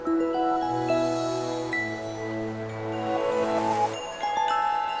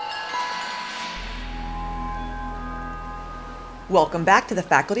Welcome back to the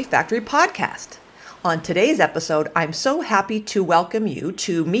Faculty Factory podcast. On today's episode, I'm so happy to welcome you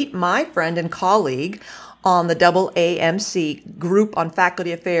to meet my friend and colleague on the AAMC Group on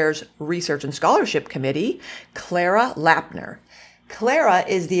Faculty Affairs Research and Scholarship Committee, Clara Lappner. Clara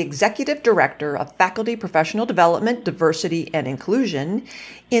is the Executive Director of Faculty Professional Development, Diversity, and Inclusion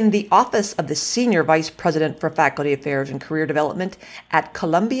in the Office of the Senior Vice President for Faculty Affairs and Career Development at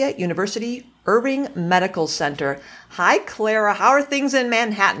Columbia University Irving Medical Center. Hi, Clara. How are things in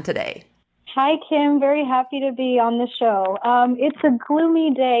Manhattan today? Hi, Kim. Very happy to be on the show. It's a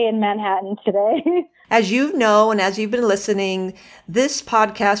gloomy day in Manhattan today. As you know, and as you've been listening, this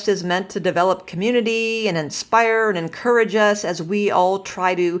podcast is meant to develop community and inspire and encourage us as we all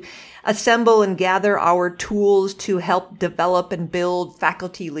try to assemble and gather our tools to help develop and build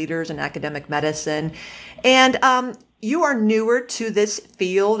faculty leaders in academic medicine. And you are newer to this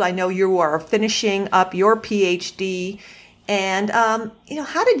field. I know you are finishing up your PhD. And,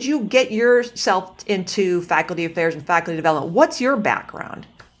 how did you get yourself into faculty affairs and faculty development? What's your background?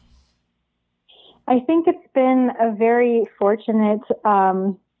 I think it's been a very fortunate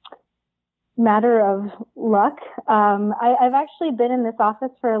matter of luck. I've actually been in this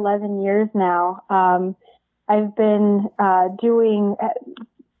office for 11 years now. I've been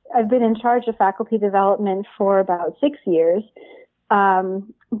in charge of faculty development for about 6 years.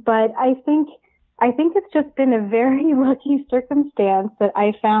 But I think it's just been a very lucky circumstance that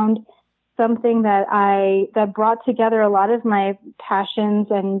I found something that brought together a lot of my passions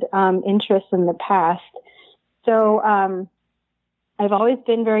and interests in the past. So I've always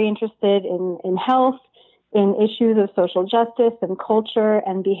been very interested in health, in issues of social justice and culture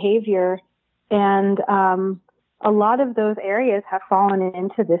and behavior. And a lot of those areas have fallen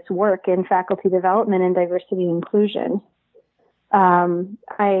into this work in faculty development and diversity and inclusion.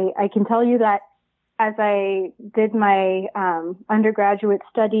 I can tell you that as I did my undergraduate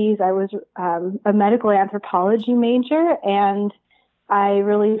studies, I was a medical anthropology major, and I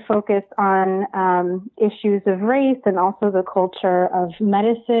really focused on issues of race and also the culture of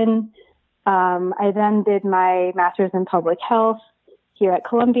medicine. I then did my master's in public health here at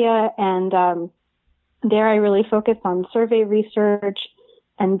Columbia, and there I really focused on survey research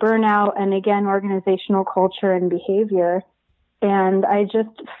and burnout and, again, organizational culture and behavior. And I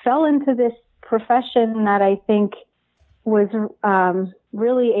just fell into this profession that I think was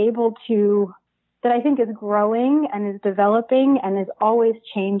really able to, that I think is growing and is developing and is always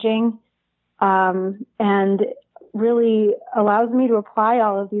changing, and really allows me to apply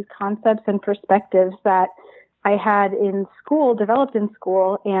all of these concepts and perspectives that I had in school, developed in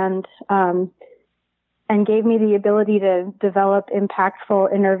school, and gave me the ability to develop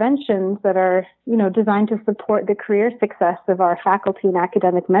impactful interventions that are, designed to support the career success of our faculty in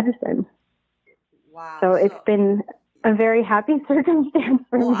academic medicine. Wow. So it's been a very happy circumstance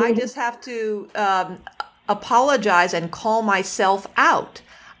for me. I just have to apologize and call myself out.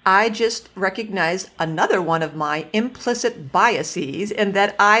 I just recognized another one of my implicit biases in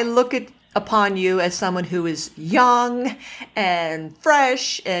that I look upon you as someone who is young and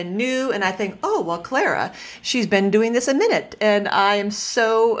fresh and new. And I think, oh, well, Clara, she's been doing this a minute. And I am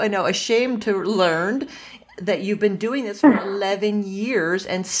so ashamed to learn that you've been doing this for 11 years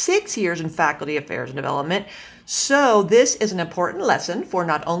and 6 years in faculty affairs and development. So this is an important lesson for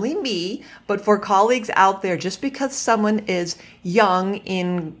not only me, but for colleagues out there. Just because someone is young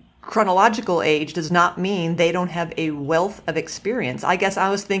in chronological age does not mean they don't have a wealth of experience. I guess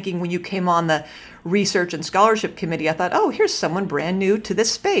I was thinking when you came on the research and scholarship committee, I thought, oh, here's someone brand new to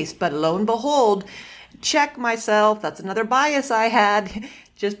this space. But lo and behold, check myself. That's another bias I had.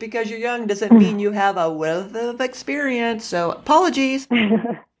 Just because you're young doesn't mean you have a wealth of experience. So apologies.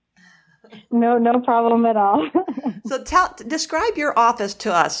 No problem at all. So describe your office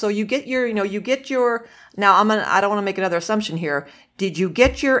to us. So you get your, now I don't want to make another assumption here. Did you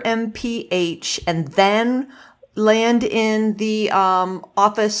get your MPH and then land in the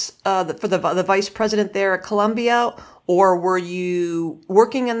office for the vice president there at Columbia? Or were you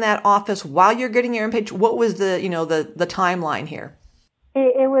working in that office while you're getting your MPH? What was the timeline here?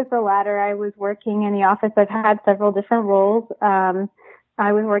 It was the latter. I was working in the office. I've had several different roles.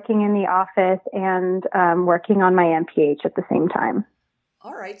 I was working in the office and working on my MPH at the same time.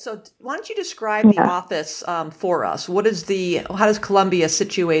 All right. So why don't you describe the office for us? How does Columbia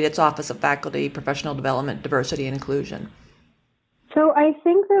situate its Office of Faculty, Professional Development, Diversity, and Inclusion? So I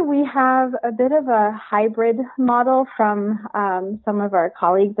think that we have a bit of a hybrid model from some of our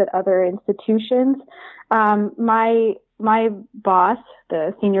colleagues at other institutions. My boss,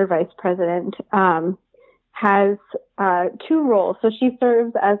 the senior vice president, has two roles. So she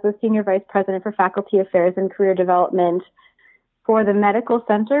serves as the Senior Vice President for Faculty Affairs and Career Development For the medical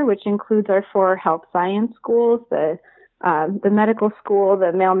center, which includes our 4 health science schools, the medical school,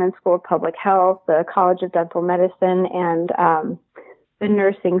 the Mailman School of Public Health, the College of Dental Medicine, and the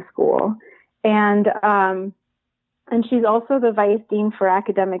nursing school. And she's also the Vice Dean for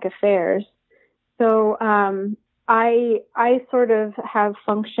Academic Affairs. So I sort of have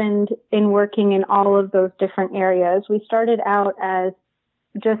functioned in working in all of those different areas. We started out as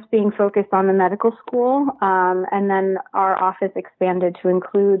just being focused on the medical school, and then our office expanded to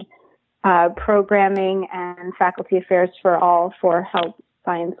include programming and faculty affairs for all 4 health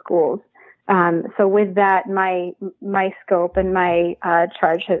science schools. So with that, my scope and my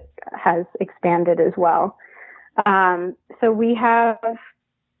charge has expanded as well. So we have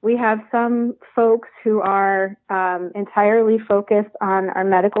some folks who are entirely focused on our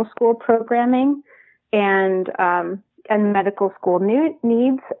medical school programming and medical school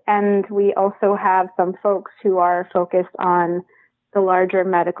needs, and we also have some folks who are focused on the larger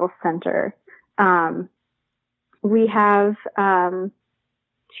medical center. We have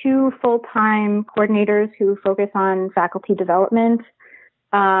 2 full-time coordinators who focus on faculty development.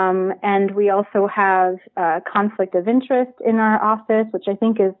 And we also have conflict of interest in our office, which I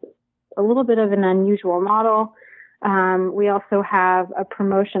think is a little bit of an unusual model. We also have a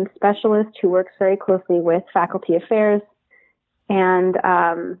promotion specialist who works very closely with faculty affairs. And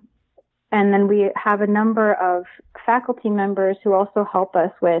then we have a number of faculty members who also help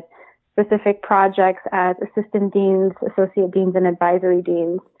us with specific projects as assistant deans, associate deans, and advisory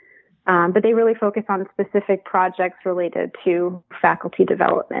deans. But they really focus on specific projects related to faculty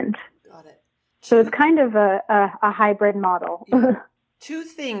development. Got it. So it's kind of a hybrid model. Yeah. 2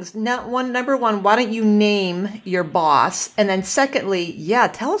 things. Number one, why don't you name your boss? And then secondly,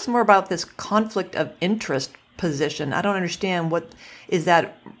 tell us more about this conflict of interest position. I don't understand, what is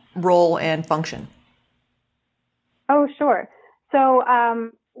that role and function? Oh, sure. So,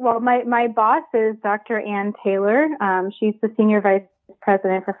 my boss is Dr. Ann Taylor. She's the Senior Vice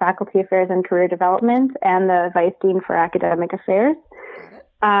President for Faculty Affairs and Career Development and the Vice Dean for Academic Affairs.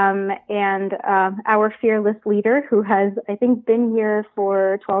 And our fearless leader, who has, I think, been here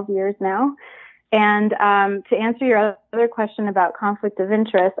for 12 years now. And to answer your other question about conflict of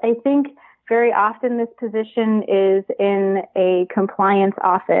interest, I think very often this position is in a compliance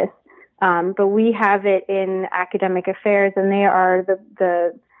office, but we have it in academic affairs, and they are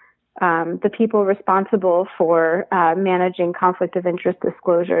the people responsible for managing conflict of interest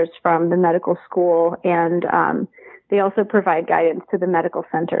disclosures from the medical school, and they also provide guidance to the medical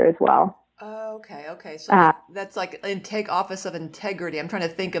center as well. Okay. So that's like Office of Integrity. I'm trying to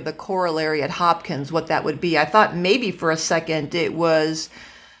think of the corollary at Hopkins, what that would be. I thought maybe for a second it was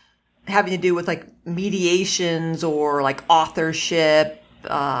having to do with like mediations or like authorship,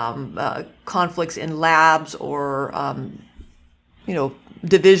 conflicts in labs or,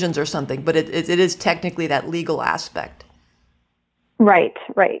 divisions or something, but it is technically that legal aspect. Right.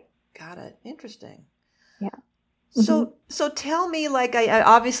 Got it. Interesting. Yeah. So tell me, like, I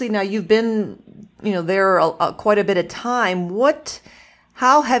obviously now you've been, there quite a bit of time.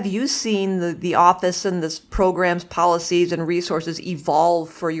 How have you seen the office and this programs, policies, and resources evolve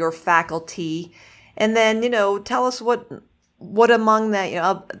for your faculty? And then, tell us what among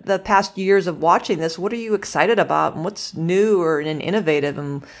that, the past years of watching this, what are you excited about, and what's new and innovative,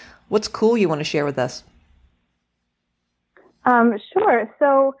 and what's cool you want to share with us? Sure.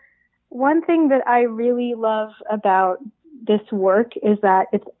 So one thing that I really love about this work is that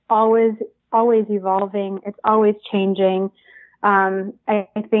it's always evolving. It's always changing. I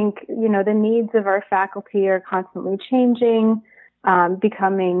think, the needs of our faculty are constantly changing,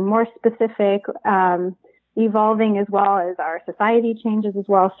 becoming more specific, evolving as well as our society changes as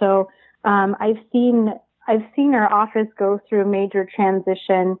well. So, I've seen our office go through a major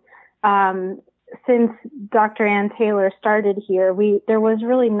transition. Since Dr. Ann Taylor started here, there was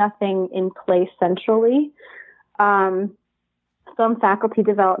really nothing in place centrally. Some faculty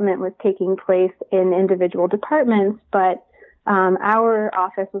development was taking place in individual departments, but our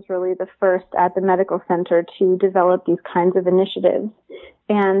office was really the first at the medical center to develop these kinds of initiatives.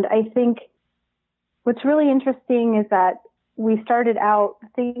 And I think what's really interesting is that we started out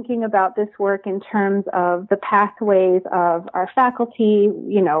thinking about this work in terms of the pathways of our faculty,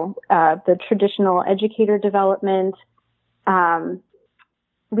 the traditional educator development,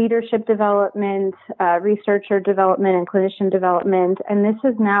 leadership development, researcher development, and clinician development. And this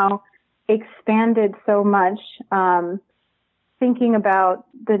has now expanded so much, thinking about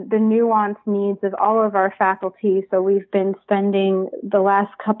the nuanced needs of all of our faculty. So we've been spending the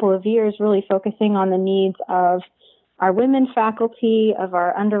last couple of years really focusing on the needs of our women faculty, of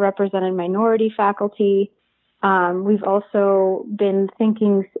our underrepresented minority faculty, We've also been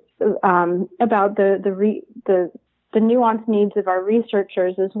thinking about the nuanced needs of our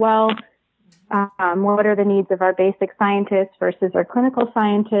researchers as well. What are the needs of our basic scientists versus our clinical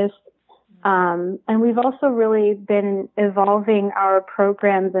scientists? And we've also really been evolving our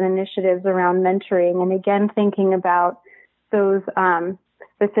programs and initiatives around mentoring, and again, thinking about those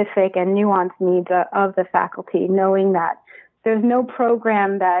specific and nuanced needs of the faculty, knowing that there's no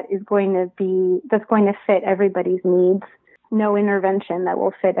program that's going to fit everybody's needs, no intervention that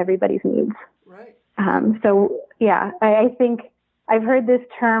will fit everybody's needs. Right. I think I've heard this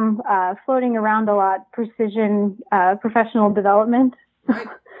term floating around a lot, precision professional development. Right.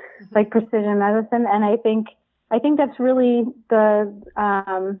 Like precision medicine, and I think that's really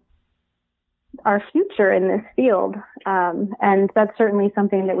our future in this field, and that's certainly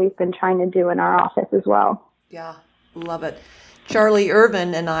something that we've been trying to do in our office as well. Yeah, love it. Charlie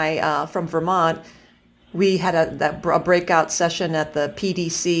Irvin and I from Vermont, we had a breakout session at the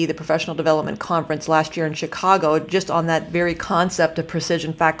PDC, the Professional Development Conference last year in Chicago, just on that very concept of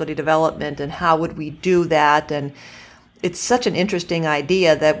precision faculty development and how would we do that. And it's such an interesting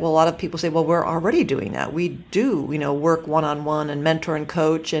idea that a lot of people say, well, we're already doing that. We do, work one-on-one and mentor and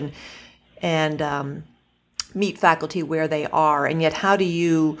coach and meet faculty where they are. And yet how do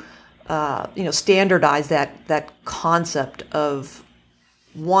you, standardize that concept of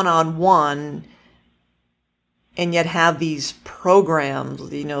one-on-one and yet have these programs,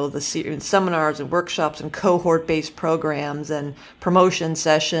 the seminars and workshops and cohort-based programs and promotion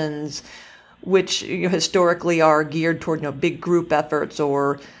sessions, which historically are geared toward big group efforts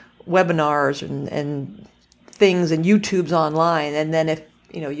or webinars and things and YouTubes online. And then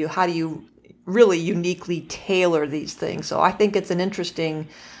how do you really uniquely tailor these things? So I think it's an interesting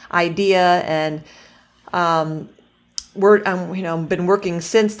idea, and been working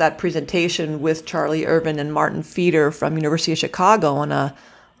since that presentation with Charlie Irvin and Martin Feeder from University of Chicago on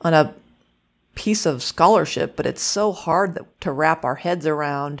a piece of scholarship, but it's so hard to wrap our heads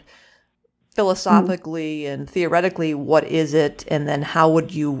around philosophically and theoretically, what is it, and then how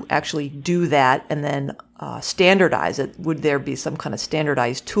would you actually do that, and then standardize it? Would there be some kind of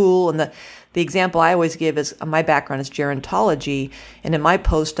standardized tool? And the example I always give is my background is gerontology, and in my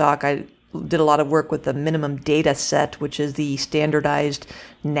postdoc, I did a lot of work with the minimum data set, which is the standardized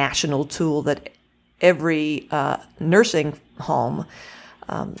national tool that every nursing home,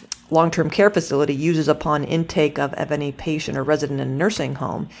 long-term care facility uses upon intake of any patient or resident in a nursing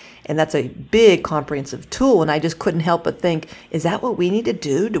home. And that's a big comprehensive tool. And I just couldn't help but think, is that what we need to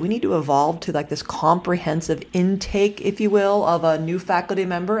do? Do we need to evolve to like this comprehensive intake, if you will, of a new faculty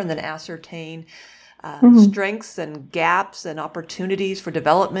member and then ascertain strengths and gaps and opportunities for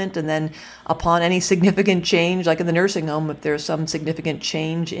development, and then upon any significant change, like in the nursing home, if there's some significant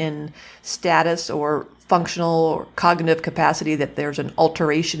change in status or functional or cognitive capacity, that there's an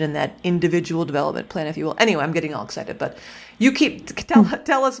alteration in that individual development plan, if you will. Anyway, I'm getting all excited, but you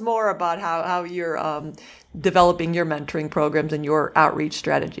tell us more about how you're developing your mentoring programs and your outreach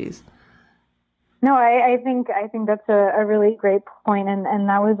strategies. No, I think that's a really great point, and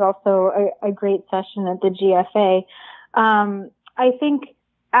that was also a great session at the GFA. I think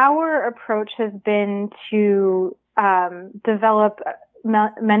our approach has been to develop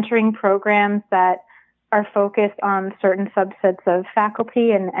mentoring programs that are focused on certain subsets of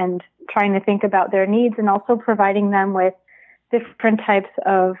faculty and trying to think about their needs, and also providing them with different types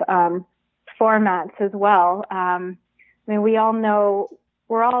of formats as well.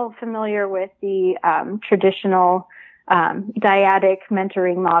 We're all familiar with the traditional dyadic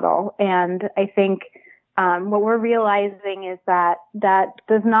mentoring model, and I think what we're realizing is that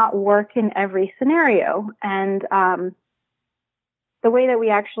does not work in every scenario. And the way that we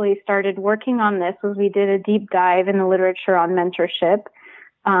actually started working on this was we did a deep dive in the literature on mentorship.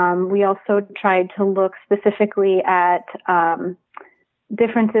 We also tried to look specifically at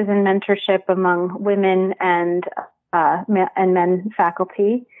differences in mentorship among women and men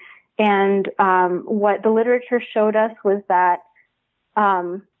faculty. And what the literature showed us was that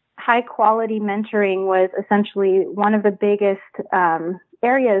high quality mentoring was essentially one of the biggest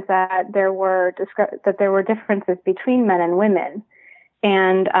areas that there were differences between men and women,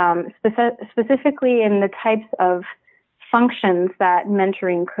 and specifically in the types of functions that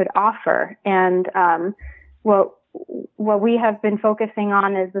mentoring could offer. And what we have been focusing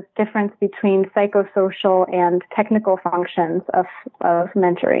on is this difference between psychosocial and technical functions of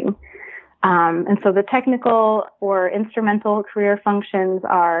mentoring. And so the technical or instrumental career functions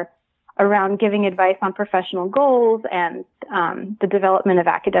are around giving advice on professional goals and the development of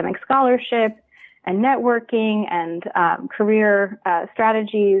academic scholarship and networking and career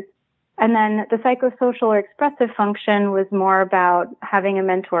strategies. And then the psychosocial or expressive function was more about having a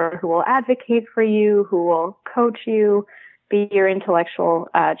mentor who will advocate for you, who will coach you, be your intellectual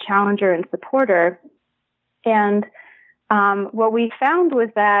challenger and supporter. And what we found was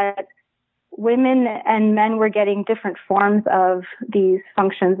that women and men were getting different forms of these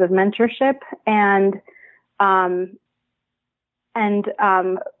functions of mentorship,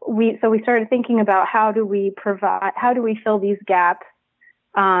 we started thinking about how do we fill these gaps,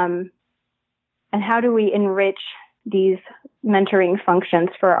 and how do we enrich these mentoring functions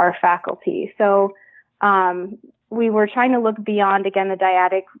for our faculty. So we were trying to look beyond, again, the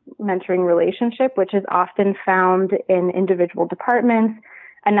dyadic mentoring relationship, which is often found in individual departments.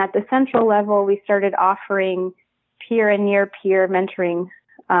 And at the central level, we started offering peer and near-peer mentoring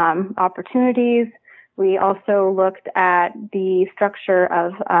opportunities. We also looked at the structure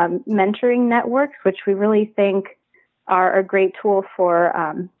of mentoring networks, which we really think are a great tool for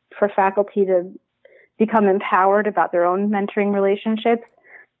faculty to become empowered about their own mentoring relationships,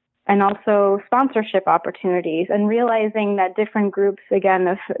 and also sponsorship opportunities, and realizing that different groups, again,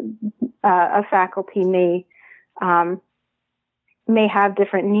 of faculty may have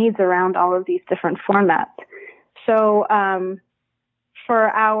different needs around all of these different formats. So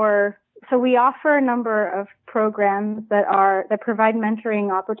so we offer a number of programs that provide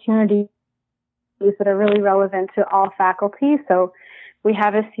mentoring opportunities that are really relevant to all faculty. So we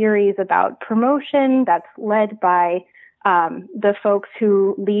have a series about promotion that's led by the folks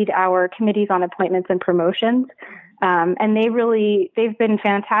who lead our committees on appointments and promotions. And they've been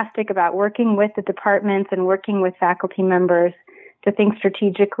fantastic about working with the departments and working with faculty members to think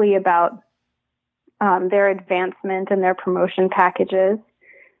strategically about their advancement and their promotion packages.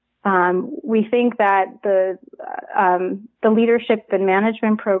 We think that the leadership and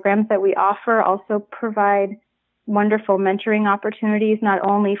management programs that we offer also provide wonderful mentoring opportunities, not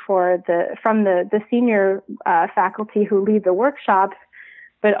only from the senior faculty who lead the workshops,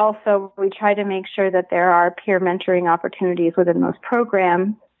 but also we try to make sure that there are peer mentoring opportunities within those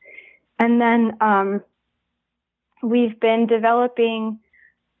programs. And then we've been developing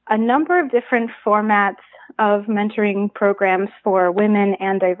a number of different formats of mentoring programs for women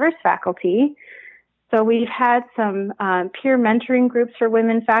and diverse faculty. So we've had some peer mentoring groups for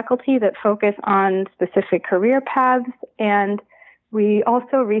women faculty that focus on specific career paths. And we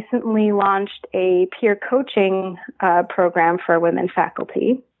also recently launched a peer coaching program for women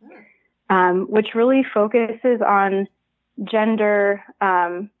faculty, which really focuses on gender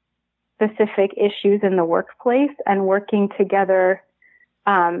specific issues in the workplace and working together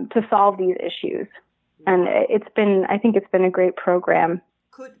to solve these issues. And I think it's been a great program.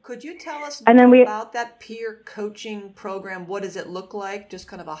 Could you tell us more about that peer coaching program? What does it look like? Just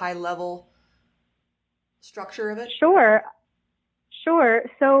kind of a high level structure of it? Sure.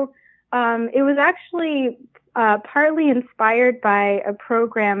 So it was actually partly inspired by a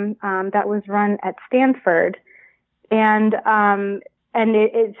program that was run at Stanford, and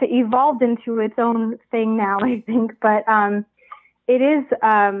it's evolved into its own thing now, I think. But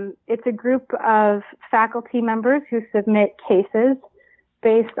it's a group of faculty members who submit cases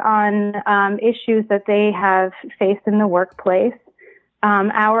based on issues that they have faced in the workplace.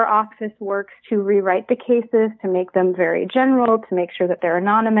 Our office works to rewrite the cases, to make them very general, to make sure that they're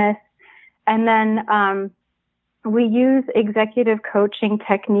anonymous. And then we use executive coaching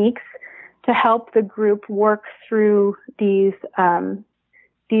techniques to help the group work through these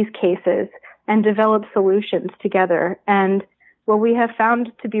cases and develop solutions together. And what we have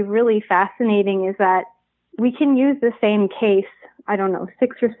found to be really fascinating is that we can use the same case,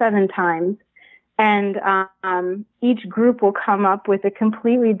 6 or 7 times, and each group will come up with a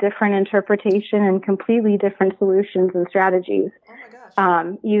completely different interpretation and completely different solutions and strategies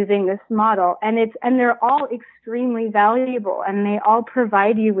using this model. And they're all extremely valuable, and they all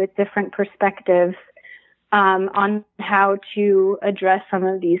provide you with different perspectives on how to address some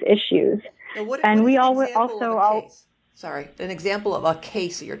of these issues. An example of a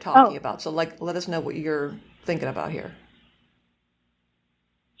case that you're talking about. So let us know what you're thinking about here.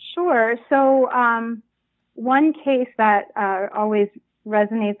 Sure. So one case that always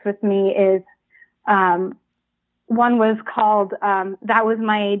resonates with me is one was called That Was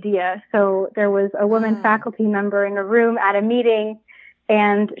My Idea. So there was a woman faculty member in a room at a meeting,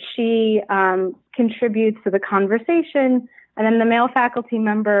 and she contributes to the conversation, and then the male faculty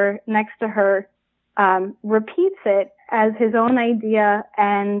member next to her repeats it as his own idea,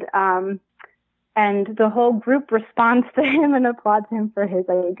 and the whole group responds to him and applauds him for his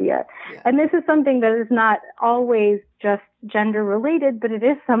idea. Yeah. And this is something that is not always just gender related, but it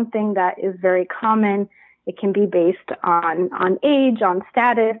is something that is very common It can be based on age, on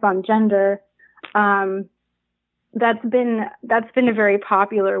status, on gender. That's been a very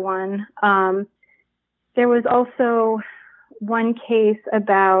popular one. There was also one case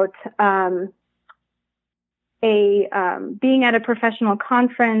about being at a professional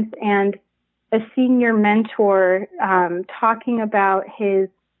conference and a senior mentor talking about his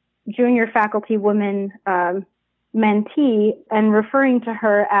junior faculty woman mentee and referring to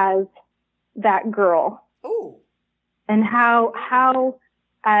her as that girl. Ooh. And how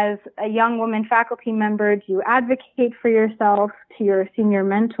as a young woman faculty member do you advocate for yourself to your senior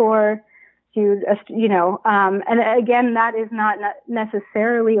mentor, to and again, that is not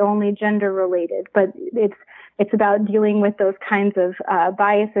necessarily only gender related, but it's about dealing with those kinds of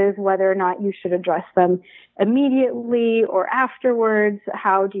biases, whether or not you should address them immediately or afterwards.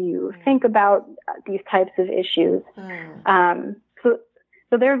 How do you think about these types of issues?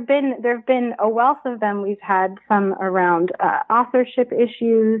 So there have been a wealth of them. We've had some around authorship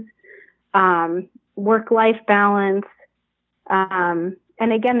issues, work-life balance, and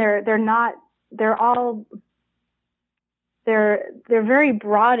again, they're very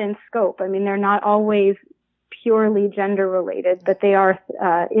broad in scope. I mean, they're not always purely gender related, but they are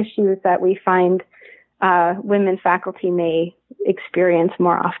issues that we find women faculty may experience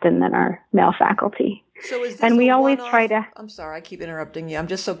more often than our male faculty. So is this and we always one-off? try to. I'm sorry, I keep interrupting you. I'm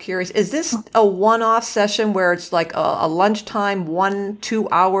just so curious. Is this a one-off session where it's like a lunchtime, 1-2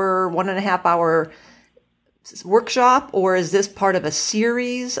 hour, 1.5 hour workshop, or is this part of a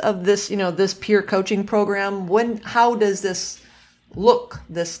series of this, this peer coaching program? How does this look?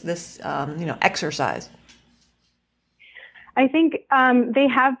 This exercise? I think they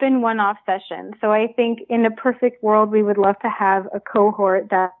have been one-off sessions. So I think in a perfect world, we would love to have a cohort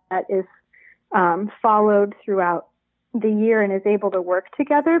that is followed throughout the year and is able to work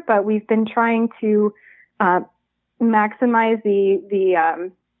together. But we've been trying to maximize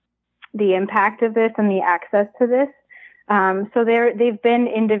the impact of this and the access to this. So they've been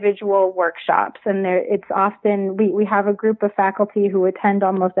individual workshops, and it's often we have a group of faculty who attend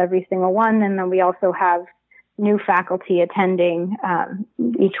almost every single one, and then we also have new faculty attending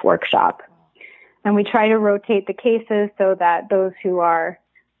each workshop. And we try to rotate the cases so that those who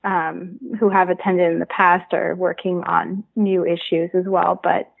have attended in the past are working on new issues as well.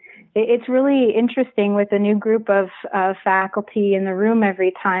 But it's really interesting with a new group of faculty in the room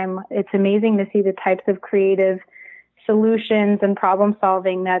every time. It's amazing to see the types of creative solutions and problem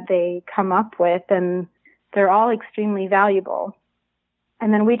solving that they come up with, and they're all extremely valuable.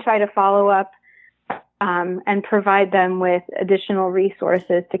 And then we try to follow up and provide them with additional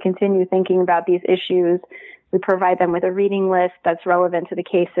resources to continue thinking about these issues. We provide them with a reading list that's relevant to the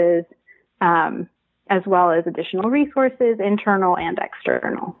cases, as well as additional resources, internal and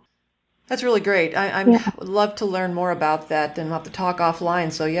external. That's really great. I would love to learn more about that, and we'll have to talk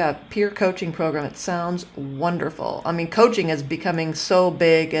offline. So yeah, peer coaching program. It sounds wonderful. I mean, coaching is becoming so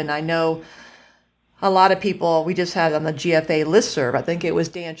big, and I know a lot of people, we just had on the GFA listserv, I think it was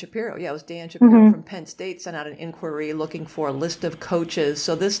Dan Shapiro. Yeah, it was Dan Shapiro from Penn State sent out an inquiry looking for a list of coaches.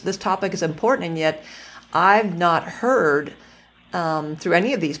 So this topic is important, and yet I've not heard through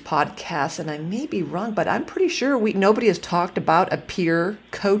any of these podcasts, and I may be wrong, but I'm pretty sure nobody has talked about a peer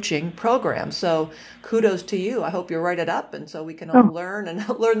coaching program. So kudos to you. I hope you write it up, and so we can all learn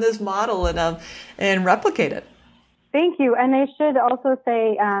this model and replicate it. Thank you. And I should also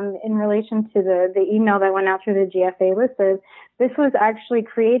say, in relation to the email that went out through the GFA listserv, this was actually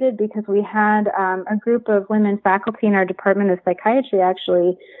created because we had a group of women faculty in our Department of Psychiatry,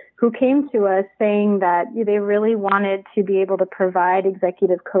 actually, who came to us saying that they really wanted to be able to provide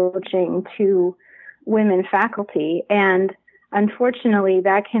executive coaching to women faculty. And unfortunately,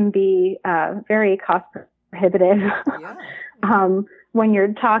 that can be very cost prohibitive. Yeah. When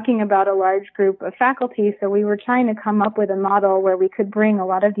you're talking about a large group of faculty. So we were trying to come up with a model where we could bring a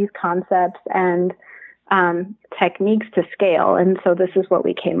lot of these concepts and techniques to scale. And so this is what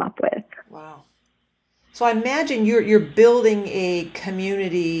we came up with. Wow. So I imagine you're building a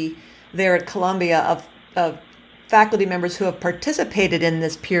community there at Columbia of faculty members who have participated in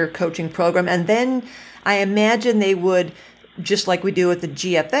this peer coaching program. And then I imagine they would, just like we do at the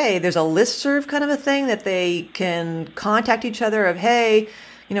GFA, there's a listserv kind of a thing that they can contact each other of, hey,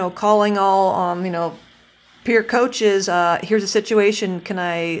 calling all, peer coaches, here's a situation. Can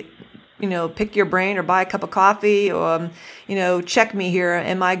I, pick your brain or buy a cup of coffee or, check me here.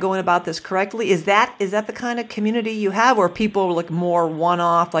 Am I going about this correctly? Is that the kind of community you have, or people like more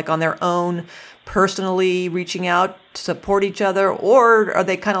one-off, like on their own, personally reaching out to support each other? Or are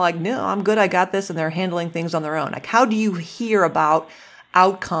they kind of like, no, I'm good, I got this, and they're handling things on their own? Like, how do you hear about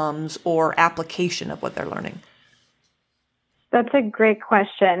outcomes or application of what they're learning? That's a great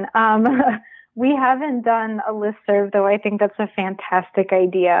question. We haven't done a listserv, though I think that's a fantastic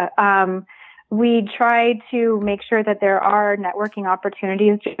idea. We try to make sure that there are networking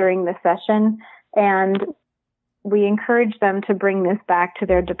opportunities during the session, and we encourage them to bring this back to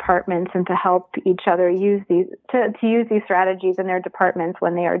their departments and to help each other use these to use these strategies in their departments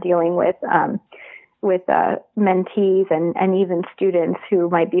when they are dealing with mentees and even students who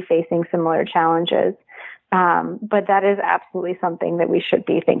might be facing similar challenges. But that is absolutely something that we should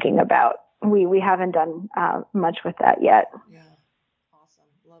be thinking about. We haven't done much with that yet. Yeah, awesome,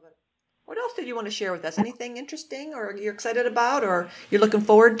 love it. What else did you want to share with us? Anything interesting, or you're excited about, or you're looking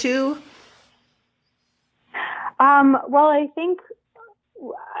forward to? Well, I think,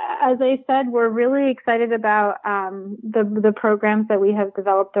 as I said, we're really excited about the programs that we have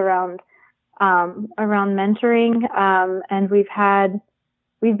developed around mentoring, and we've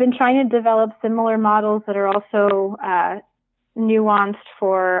been trying to develop similar models that are also nuanced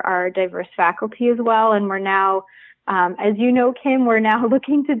for our diverse faculty as well. And we're now, as you know, Kim, we're now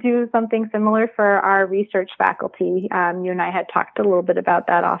looking to do something similar for our research faculty. You and I had talked a little bit about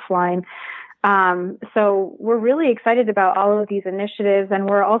that offline. So we're really excited about all of these initiatives, and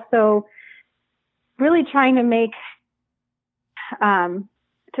we're also really trying to make,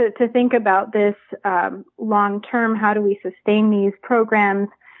 to think about this long term. How do we sustain these programs?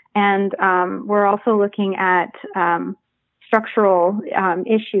 And we're also looking at structural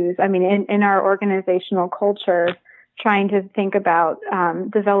issues. I mean, in our organizational culture, trying to think about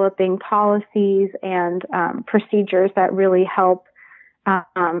developing policies and procedures that really help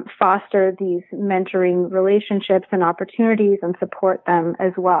foster these mentoring relationships and opportunities and support them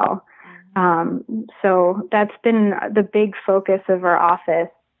as well. So that's been the big focus of our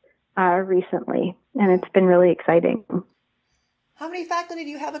office recently, and it's been really exciting. How many faculty do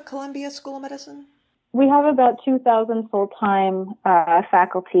you have at Columbia School of Medicine? We have about 2,000 full-time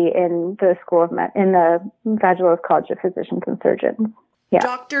faculty in the in the Vagelos College of Physicians and Surgeons. Yeah.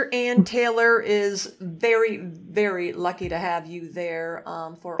 Dr. Ann Taylor is very, very lucky to have you there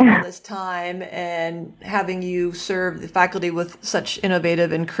for all this time and having you serve the faculty with such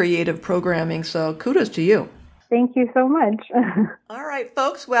innovative and creative programming. So kudos to you. Thank you so much. All right,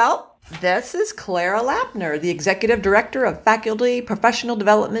 folks. Well, this is Clara Lappner, the Executive Director of Faculty Professional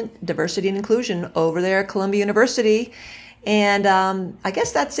Development, Diversity and Inclusion over there at Columbia University. And I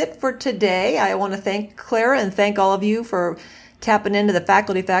guess that's it for today. I want to thank Clara and thank all of you for tapping into the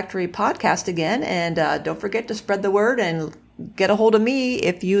Faculty Factory podcast again. And don't forget to spread the word and get a hold of me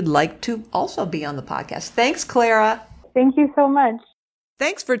if you'd like to also be on the podcast. Thanks, Clara. Thank you so much.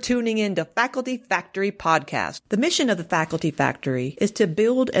 Thanks for tuning in to Faculty Factory Podcast. The mission of the Faculty Factory is to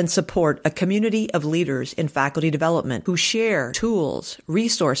build and support a community of leaders in faculty development who share tools,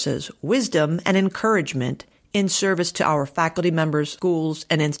 resources, wisdom, and encouragement in service to our faculty members, schools,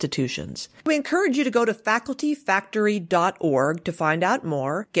 and institutions. We encourage you to go to facultyfactory.org to find out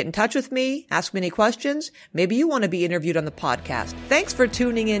more. Get in touch with me, ask me any questions. Maybe you want to be interviewed on the podcast. Thanks for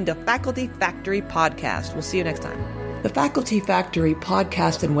tuning in to Faculty Factory Podcast. We'll see you next time. The Faculty Factory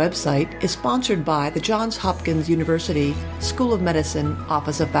podcast and website is sponsored by the Johns Hopkins University School of Medicine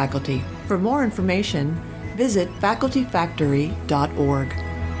Office of Faculty. For more information, visit facultyfactory.org.